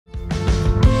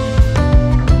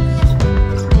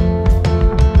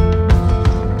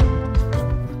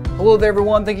Hello there,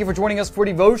 everyone. Thank you for joining us for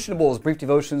Devotionables, brief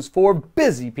devotions for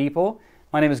busy people.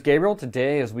 My name is Gabriel.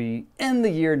 Today, as we end the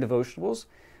year in Devotionables,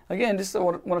 again, just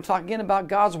want to talk again about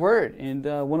God's Word, and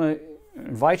want to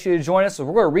invite you to join us. So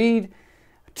we're going to read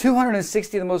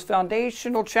 260 of the most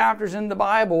foundational chapters in the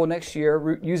Bible next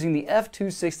year using the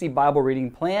F260 Bible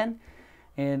Reading Plan.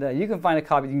 And you can find a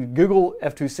copy. You can Google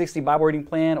F260 Bible Reading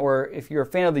Plan, or if you're a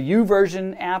fan of the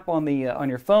YouVersion app on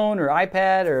your phone or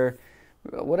iPad or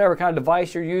whatever kind of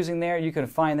device you're using there, you can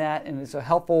find that, and it's a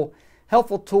helpful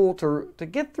tool to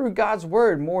get through God's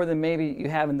Word more than maybe you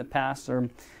have in the past, or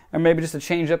maybe just to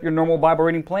change up your normal Bible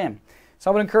reading plan.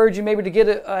 So I would encourage you maybe to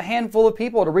get a handful of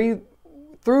people to read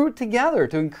through together,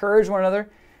 to encourage one another,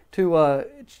 to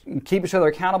keep each other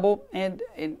accountable. And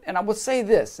I would say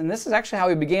this, and this is actually how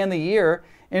we began the year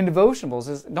in Devotionables,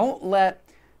 is don't let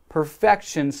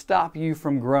perfection stop you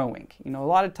from growing. You know, a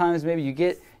lot of times maybe you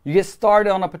get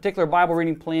started on a particular Bible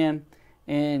reading plan,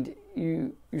 and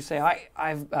you say,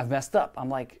 I've messed up. I'm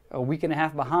like a week and a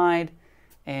half behind,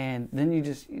 and then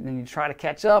you try to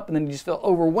catch up, and then you just feel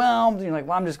overwhelmed, and you're like,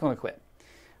 well, I'm just going to quit.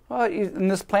 Well, in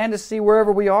this plan to see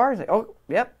wherever we are, say, oh,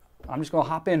 yep, I'm just going to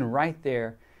hop in right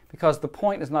there, because the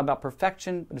point is not about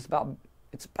perfection, but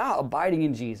it's about abiding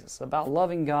in Jesus, about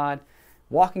loving God,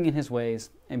 walking in His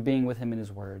ways, and being with Him in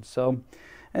His Word. So,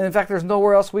 and in fact, there's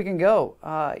nowhere else we can go.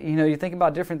 You think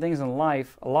about different things in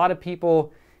life. A lot of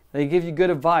people, they give you good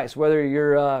advice, whether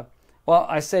you're,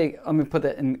 let me put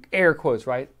that in air quotes,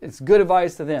 right? It's good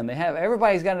advice to them.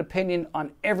 Everybody's got an opinion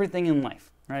on everything in life,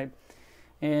 right?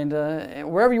 And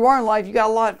wherever you are in life, you got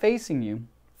a lot facing you.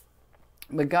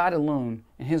 But God alone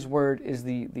and His Word is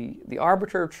the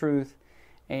arbiter of truth,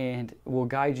 and will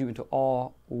guide you into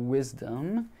all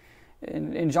wisdom.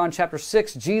 In John chapter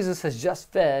 6, Jesus has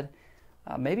just fed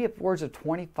maybe upwards of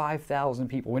 25,000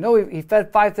 people. We know He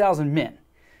fed 5,000 men.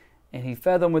 And He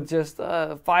fed them with just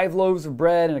 5 loaves of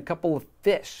bread and a couple of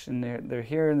fish. And they're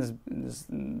here in this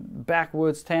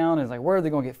backwoods town. And it's like, where are they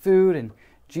going to get food? And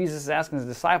Jesus is asking His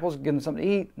disciples to give them something to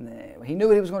eat. And He knew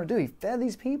what He was going to do. He fed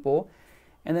these people.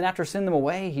 And then after sending them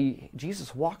away,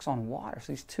 Jesus walks on water.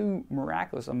 So these two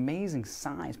miraculous, amazing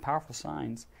signs, powerful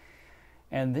signs.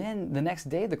 And then the next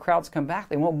day, the crowds come back.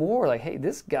 They want more. Like, hey,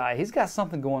 this guy, he's got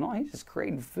something going on. He's just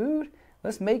creating food.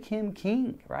 Let's make him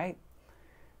king, right?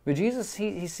 But Jesus,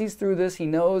 he sees through this. He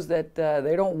knows that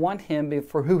they don't want Him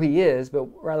for who He is, but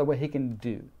rather what He can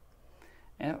do.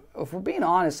 And if we're being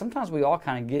honest, sometimes we all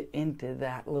kind of get into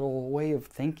that little way of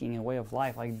thinking and way of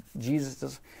life. Like Jesus,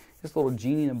 this little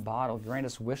genie in a bottle, grant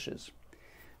us wishes.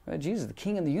 Jesus, the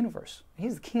King of the universe.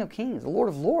 He's the King of kings, the Lord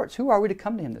of lords. Who are we to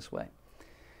come to Him this way?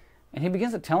 And He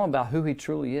begins to tell them about who He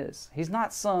truly is. He's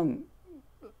not some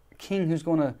king who's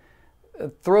going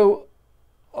to throw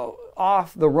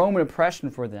off the Roman oppression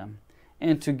for them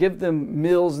and to give them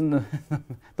meals in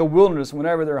the wilderness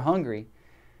whenever they're hungry.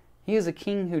 He is a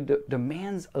king who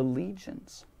demands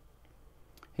allegiance.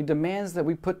 He demands that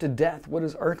we put to death what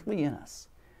is earthly in us,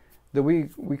 that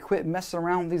we quit messing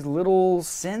around with these little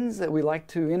sins that we like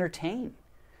to entertain,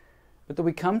 but that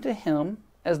we come to Him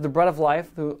as the bread of life,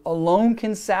 who alone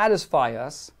can satisfy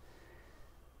us.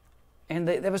 And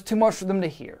that was too much for them to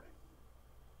hear.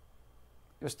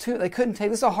 They couldn't take,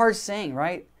 this is a hard saying,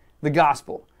 right? The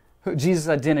gospel, Jesus'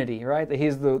 identity, right? That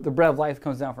He's the bread of life that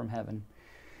comes down from heaven.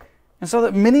 And so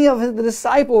that many of the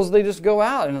disciples, they just go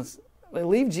out and they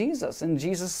leave Jesus. And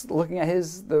Jesus looking at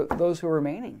those who are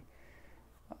remaining.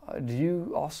 Do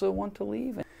you also want to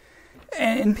leave?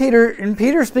 And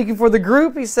Peter speaking for the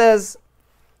group, he says,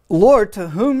 Lord, to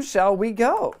whom shall we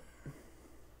go?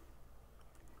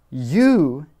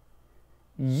 You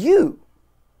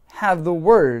have the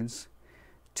words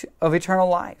of eternal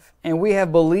life. And we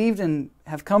have believed and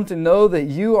have come to know that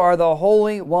You are the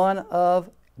Holy One of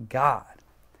God.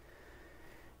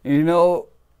 You know,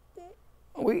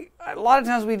 a lot of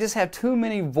times we just have too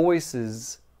many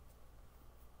voices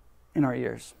in our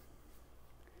ears.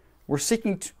 We're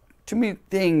seeking too many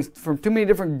things from too many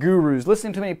different gurus,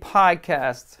 listening to too many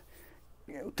podcasts,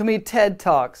 too many TED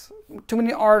Talks, too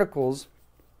many articles.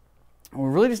 And we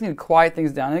really just need to quiet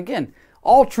things down. And again,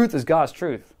 all truth is God's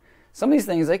truth. Some of these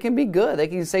things, they can be good. They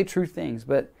can say true things.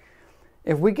 But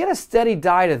if we get a steady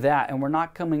diet of that and we're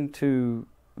not coming to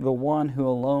the one who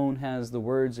alone has the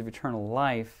words of eternal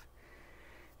life,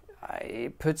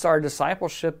 it puts our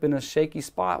discipleship in a shaky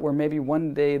spot where maybe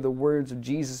one day the words of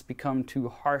Jesus become too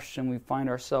harsh and we find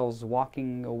ourselves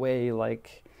walking away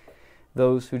like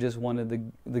those who just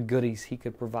wanted the goodies He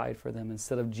could provide for them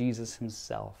instead of Jesus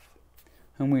Himself,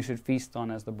 whom we should feast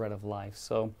on as the bread of life.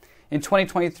 So in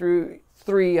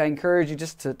 2023, I encourage you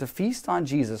just to feast on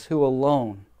Jesus, who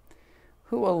alone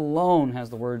has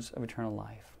the words of eternal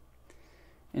life.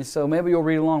 And so maybe you'll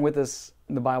read along with us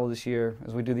in the Bible this year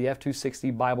as we do the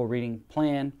F260 Bible reading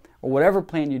plan, or whatever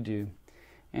plan you do,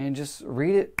 and just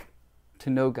read it to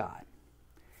know God,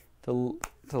 to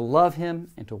love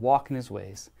Him, and to walk in His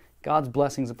ways. God's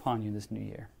blessings upon you this new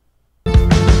year.